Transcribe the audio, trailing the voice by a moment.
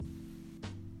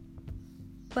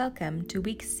Welcome to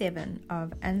week 7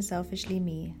 of Unselfishly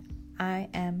Me. I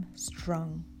am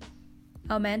strong.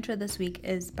 Our mantra this week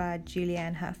is by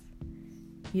Julianne Hough.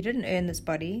 You didn't earn this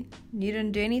body. You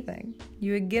didn't do anything.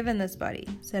 You were given this body.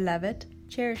 So love it,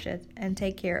 cherish it, and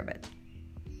take care of it.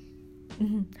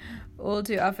 All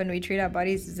too often we treat our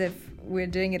bodies as if we're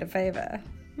doing it a favor.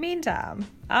 Meantime,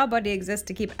 our body exists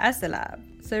to keep us alive.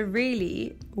 So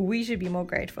really, we should be more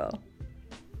grateful.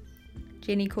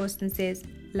 Jenny Corsten says,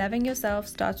 loving yourself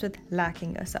starts with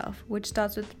liking yourself, which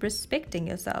starts with respecting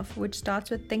yourself, which starts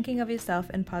with thinking of yourself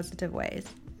in positive ways.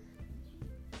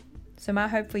 So my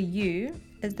hope for you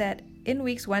is that in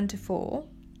weeks 1 to 4,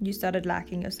 you started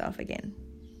liking yourself again.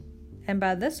 And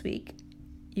by this week,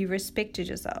 you respected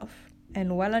yourself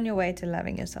and well on your way to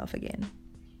loving yourself again.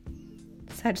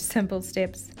 Such simple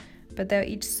steps, but they're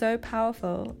each so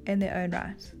powerful in their own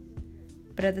right.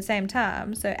 But at the same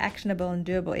time, so actionable and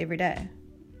doable every day.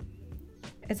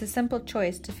 It's a simple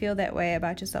choice to feel that way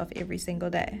about yourself every single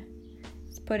day.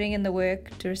 It's putting in the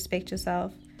work to respect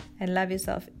yourself and love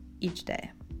yourself each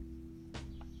day.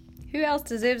 Who else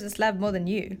deserves this love more than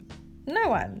you? No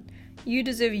one. You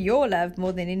deserve your love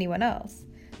more than anyone else.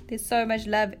 There's so much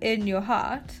love in your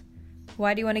heart.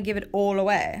 Why do you want to give it all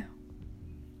away?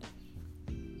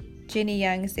 Jenny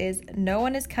Young says, no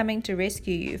one is coming to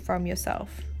rescue you from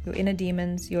yourself, your inner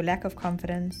demons, your lack of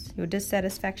confidence, your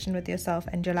dissatisfaction with yourself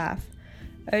and your life.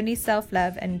 Only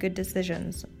self-love and good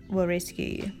decisions will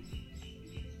rescue you.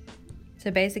 So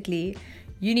basically,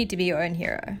 you need to be your own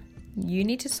hero. You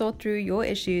need to sort through your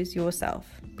issues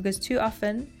yourself, because too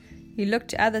often you look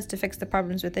to others to fix the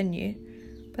problems within you,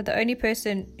 but the only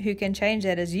person who can change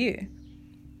that is you.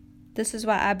 This is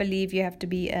why I believe you have to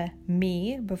be a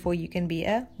me before you can be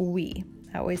a we.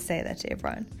 I always say that to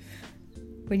everyone.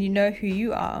 When you know who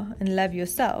you are and love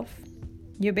yourself,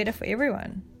 you're better for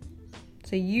everyone.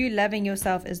 So you loving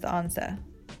yourself is the answer.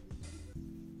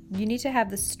 You need to have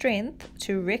the strength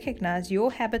to recognize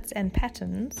your habits and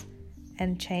patterns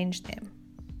and change them.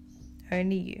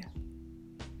 Only you.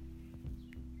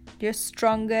 You're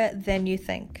stronger than you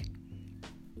think.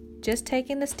 Just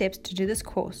taking the steps to do this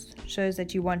course shows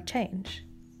that you want change.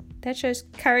 That shows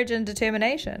courage and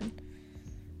determination.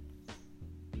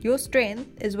 Your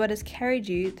strength is what has carried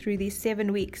you through these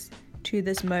 7 weeks to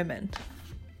this moment.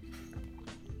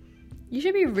 You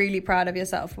should be really proud of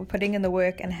yourself for putting in the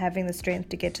work and having the strength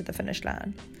to get to the finish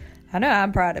line. I know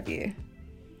I'm proud of you.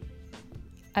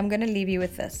 I'm going to leave you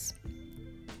with this.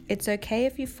 It's okay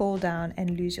if you fall down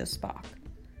and lose your spark.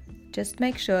 Just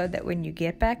make sure that when you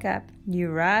get back up, you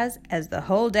rise as the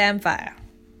whole damn fire.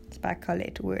 It's by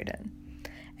Colette Worden.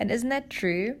 And isn't that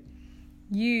true?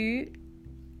 You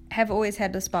have always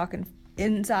had the spark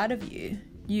inside of you.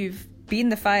 You've been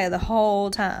the fire the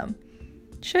whole time.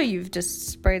 Sure, you've just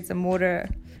sprayed some water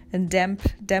and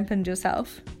dampened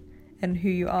yourself and who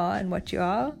you are and what you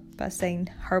are by saying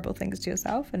horrible things to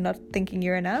yourself and not thinking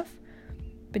you're enough.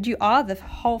 But you are the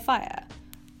whole fire.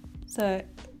 So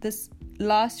this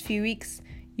last few weeks,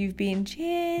 you've been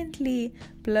gently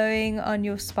blowing on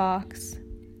your sparks,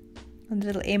 on the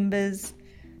little embers,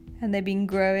 and they've been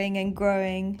growing and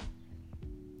growing.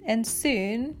 And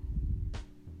soon,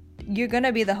 you're going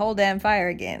to be the whole damn fire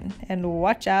again. And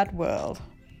watch out, world.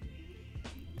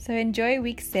 So enjoy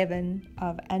week 7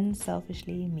 of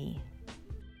Unselfishly Me.